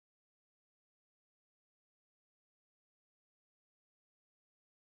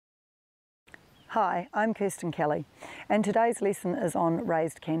Hi, I'm Kirstin Kelly, and today's lesson is on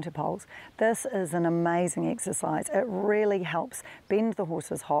raised canter poles. This is an amazing exercise. It really helps bend the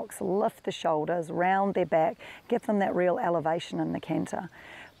horse's hocks, lift the shoulders, round their back, give them that real elevation in the canter.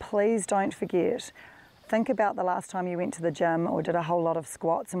 Please don't forget, think about the last time you went to the gym or did a whole lot of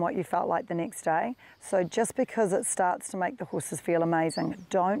squats and what you felt like the next day. So just because it starts to make the horses feel amazing,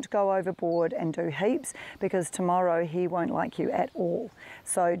 don't go overboard and do heaps, because tomorrow he won't like you at all.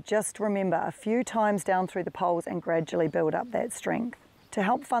 So just remember, a few times down through the poles and gradually build up that strength. To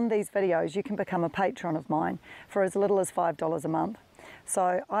help fund these videos, you can become a patron of mine for as little as $5 a month.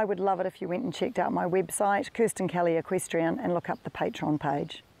 So I would love it if you went and checked out my website, Kirstin Kelly Equestrian, and look up the Patreon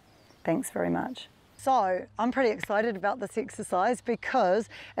page. Thanks very much. So I'm pretty excited about this exercise because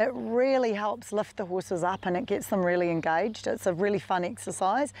it really helps lift the horses up and it gets them really engaged. It's a really fun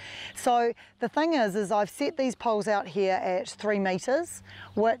exercise. So the thing is I've set these poles out here at 3 meters,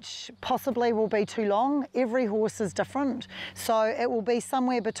 which possibly will be too long. Every horse is different. So it will be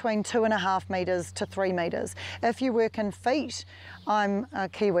somewhere between 2.5 meters to 3 meters. If you work in feet, I'm a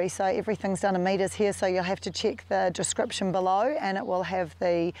Kiwi, so everything's done in meters here, so you'll have to check the description below and it will have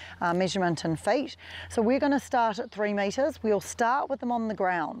the measurement in feet. So we're going to start at 3 meters. We'll start with them on the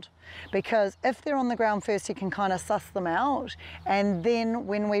ground, because if they're on the ground first, you can kind of suss them out, and then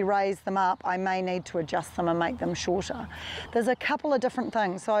when we raise them up, I may need to adjust them and make them shorter. There's a couple of different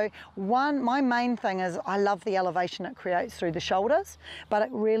things. So my main thing is I love the elevation it creates through the shoulders, but it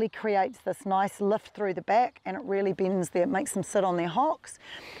really creates this nice lift through the back, and it really bends there, it makes them sit on their hocks.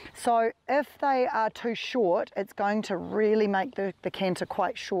 So if they are too short, it's going to really make the canter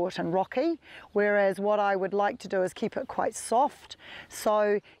quite short and rocky, whereas what I would like to do is keep it quite soft.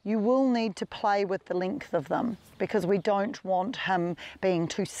 So you will need to play with the length of them, because we don't want him being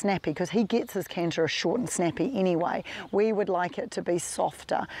too snappy, because he gets his canter short and snappy anyway. We would like it to be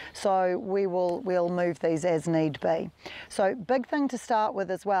softer, so we'll move these as need be. So big thing to start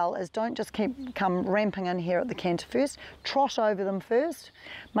with as well is don't just come ramping in here at the canter first. Trot over them first,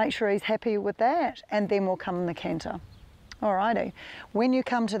 make sure he's happy with that, and then we'll come in the canter. Alrighty, when you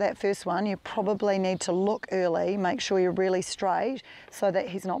come to that first one, you probably need to look early, make sure you're really straight so that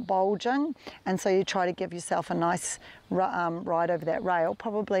he's not bulging, and so you try to give yourself a nice ride over that rail.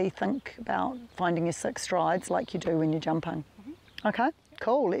 Probably think about finding your 6 strides like you do when you're jumping. Okay,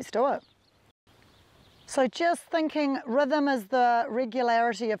 cool, let's do it. So just thinking, rhythm is the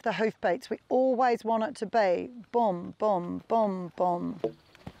regularity of the hoof beats. We always want it to be boom, boom, boom, boom.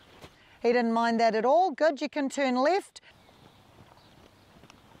 He didn't mind that at all. Good, you can turn left.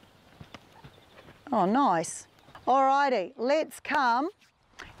 Oh, nice. Alrighty, let's come,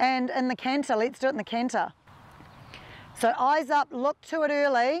 and in the canter, let's do it in the canter. So eyes up, look to it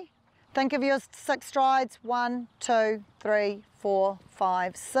early. Think of your 6 strides. 1, 2, 3, 4,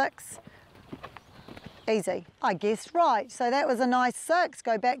 5, 6. Easy. I guessed right. So that was a nice 6.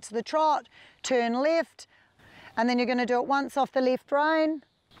 Go back to the trot, turn left, and then you're going to do it once off the left rein.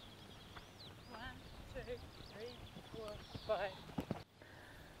 1, 2, 3, 4, 5.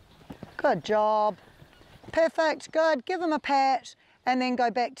 Good job. Perfect, good. Give them a pat and then go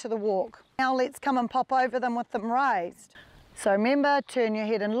back to the walk. Now let's come and pop over them with them raised. So remember, turn your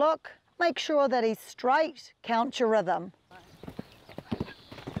head and look. Make sure that he's straight. Count your rhythm.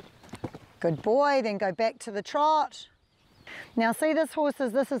 Good boy, then go back to the trot. Now see, this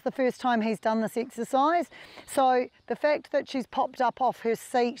is the first time he's done this exercise. So the fact that she's popped up off her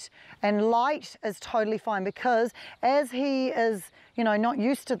seat and light is totally fine, because as he is, you know, not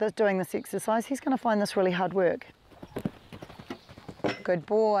used to doing this exercise, he's going to find this really hard work. Good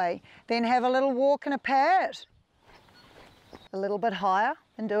boy. Then have a little walk and a pat. A little bit higher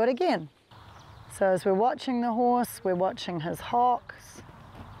and do it again. So as we're watching the horse, we're watching his hocks.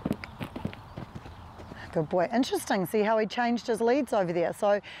 Good boy. Interesting, see how he changed his leads over there.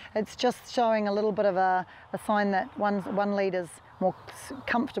 So it's just showing a little bit of a sign that one lead is more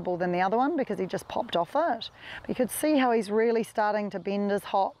comfortable than the other one, because he just popped off it. But you could see how he's really starting to bend his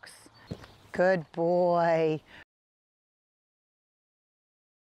hocks. Good boy.